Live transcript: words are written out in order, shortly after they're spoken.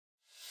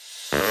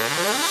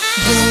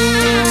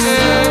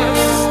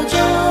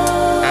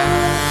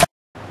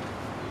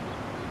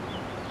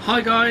Hi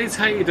guys,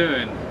 how you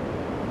doing?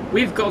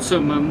 We've got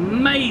some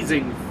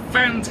amazing,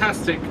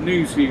 fantastic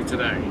news for you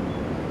today.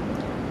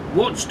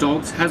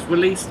 Watchdogs has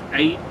released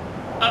a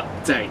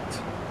update.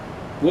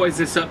 What is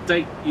this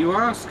update, you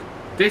ask?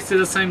 This is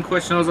the same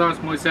question I was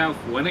asking myself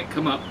when it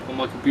came up on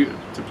my computer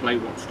to play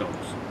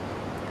Watchdogs.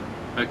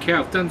 Okay,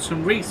 I've done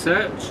some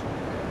research,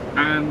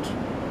 and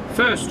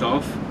first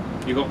off,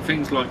 you got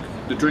things like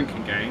the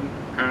drinking game.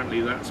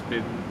 Apparently that's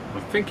been, I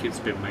think it's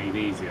been made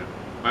easier.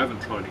 I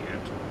haven't tried it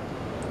yet.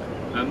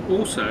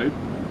 Also,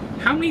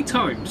 how many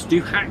times do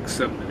you hack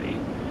somebody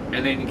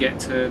and then you get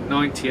to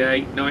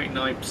 98,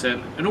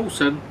 99% and all of a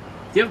sudden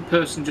the other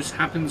person just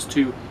happens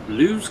to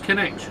lose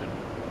connection?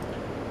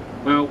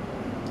 Well,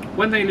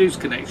 when they lose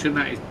connection,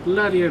 that is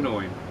bloody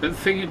annoying. But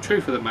the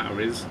truth of the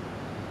matter is,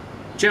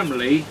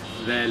 generally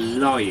they're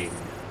lying.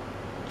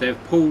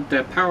 They've pulled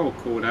their power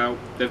cord out,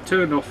 they've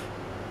turned off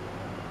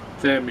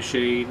their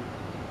machine,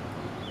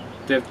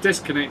 they've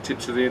disconnected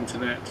to the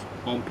internet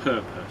on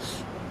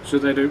purpose, so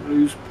they don't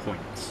lose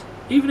points.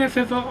 Even if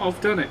ever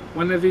I've done it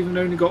when they've even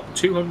only got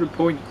 200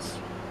 points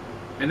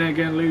and they're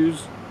going to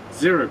lose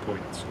 0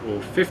 points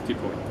or 50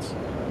 points,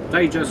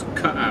 they just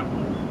cut out.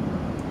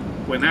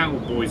 Well now,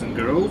 boys and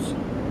girls,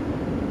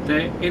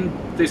 they're in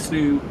this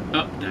new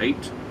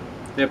update,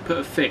 they've put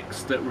a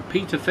fix that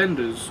repeat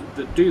offenders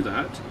that do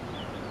that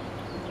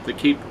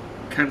keep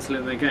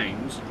cancelling their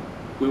games,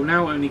 will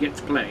now only get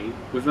to play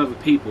with other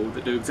people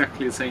that do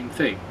exactly the same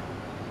thing.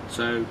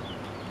 So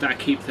that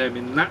keeps them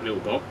in that little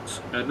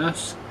box and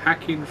us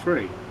hacking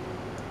free.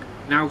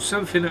 Now,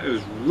 something that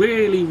has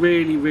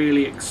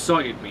really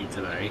excited me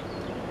today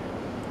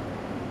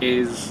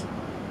is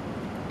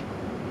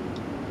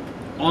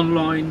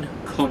online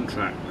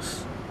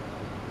contracts.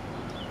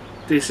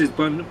 This has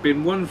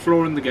been one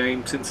flaw in the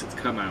game since it's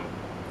come out,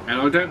 and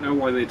I don't know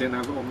why they didn't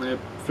have it on there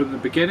from the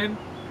beginning,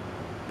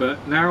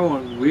 but now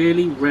I'm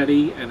really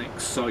ready and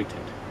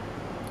excited.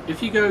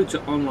 If you go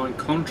to online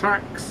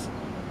contracts,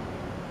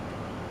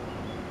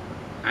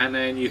 and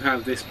then you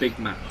have this big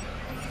map,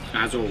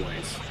 as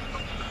always.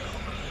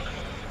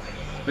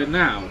 But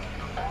now,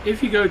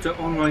 if you go to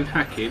online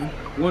hacking,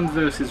 1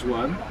 versus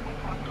 1,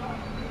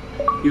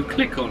 you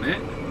click on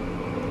it,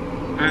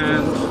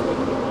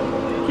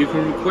 and you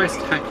can request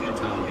hacking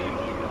target.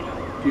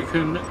 You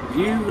can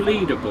view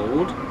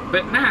leaderboard,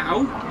 but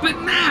now,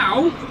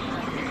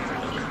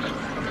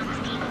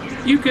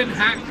 you can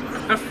hack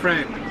a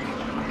friend.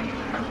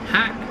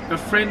 Hack a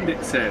friend,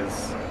 it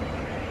says.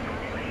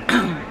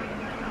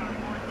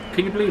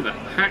 Can you believe that?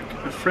 Hack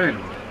a friend.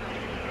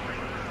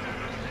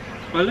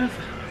 I love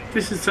that.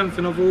 This is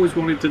something I've always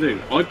wanted to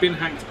do. I've been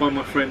hacked by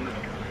my friend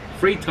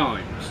 3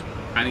 times,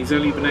 and he's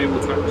only been able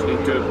to actually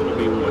do it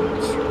probably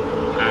once.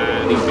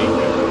 And he's been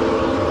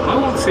good. I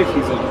want to see if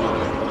he's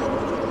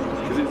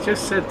online, because it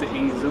just said that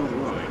he's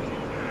online.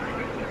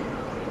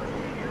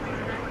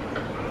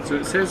 So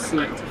it says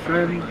select a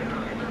friend.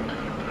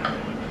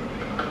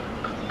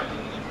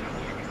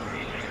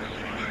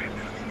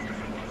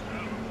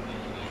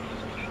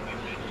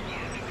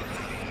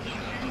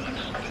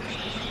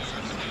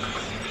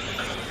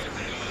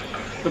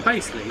 But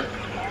basically,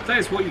 that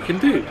is what you can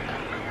do.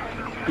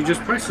 You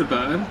just press the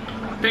button,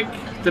 pick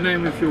the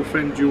name of your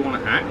friend you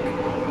want to hack,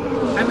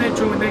 and they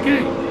join their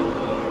game.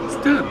 It's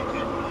done.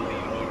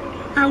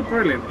 How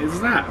brilliant is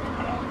that?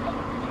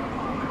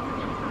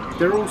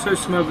 There are also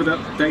some other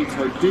updates,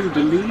 I do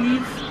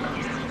believe.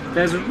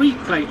 There's a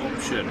replay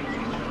option.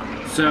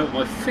 So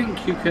I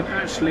think you can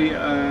actually,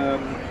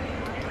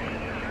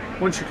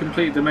 once you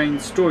complete the main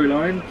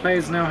storyline,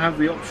 players now have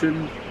the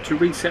option to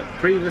reset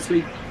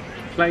previously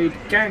played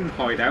gang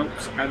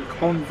hideouts and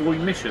convoy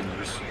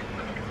missions.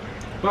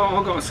 Well,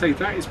 I've got to say,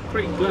 that is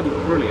pretty bloody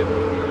brilliant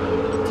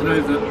to know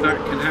that that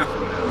can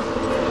happen now.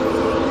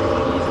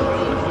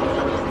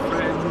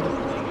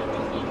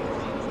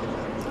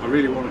 I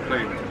really want to play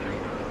him today,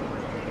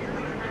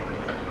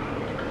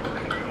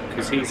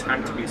 because he's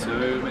hacked me so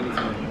many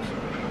times.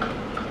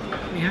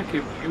 Let me hack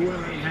him. It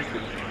won't let me hack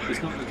him. It's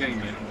not in the game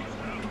yet.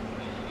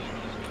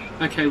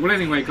 Okay, well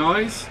anyway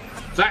guys,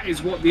 that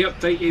is what the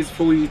update is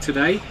for you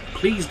today.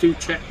 Please do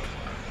check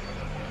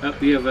up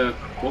the other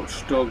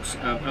Watchdogs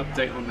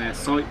update on their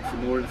site for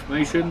more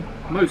information.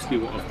 Mostly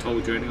what I've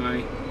told you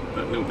anyway,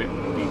 but a little bit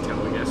more detail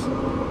I guess.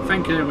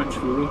 Thank you very much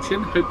for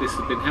watching. Hope this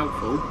has been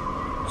helpful.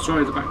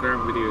 Sorry the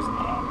background video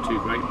isn't too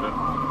great, but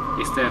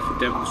it's there for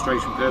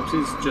demonstration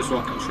purposes, just so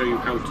I can show you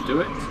how to do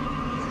it.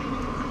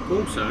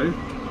 Also,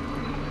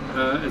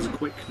 as a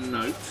quick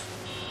note,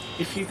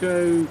 if you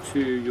go to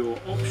your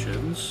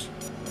options,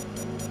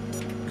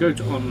 go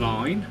to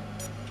online,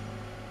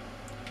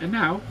 and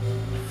now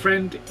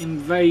friend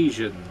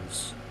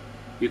invasions,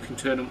 you can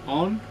turn them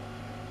on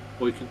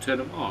or you can turn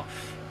them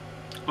off.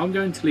 I'm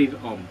going to leave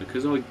it on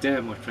because I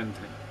dare my friend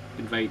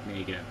to invade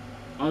me again.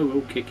 I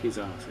will kick his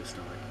ass this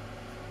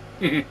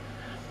time.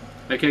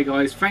 Okay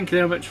guys, thank you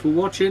very much for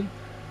watching.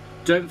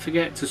 Don't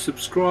forget to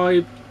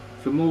subscribe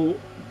for more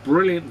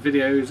brilliant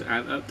videos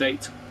and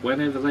updates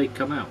whenever they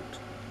come out.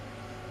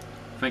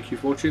 thank you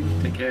for watching.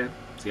 Take care.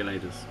 See you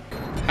later.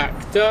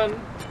 Hack done.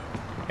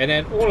 And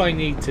then all I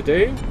need to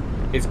do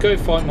is go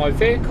find my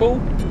vehicle.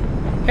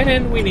 And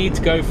then we need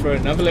to go for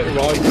another little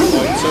ride to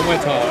find somewhere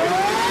to hide.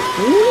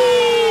 Whee!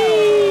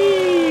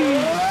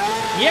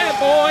 Yeah,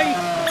 boy!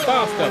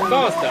 Faster,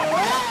 faster!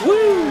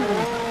 Woo!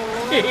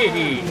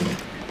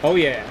 Oh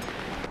yeah!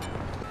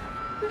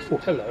 Oh,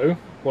 hello.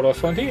 What do I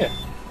find here?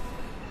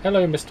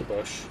 Hello, Mr.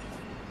 Bush.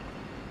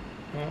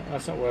 Oh,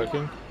 that's not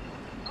working.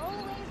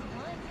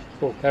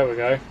 Oh, there we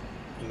go.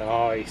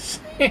 Nice.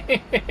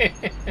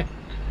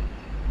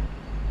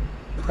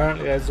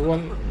 Apparently there's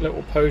one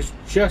little post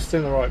just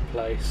in the right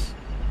place.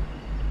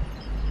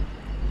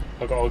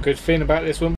 I've got a good feeling about this one.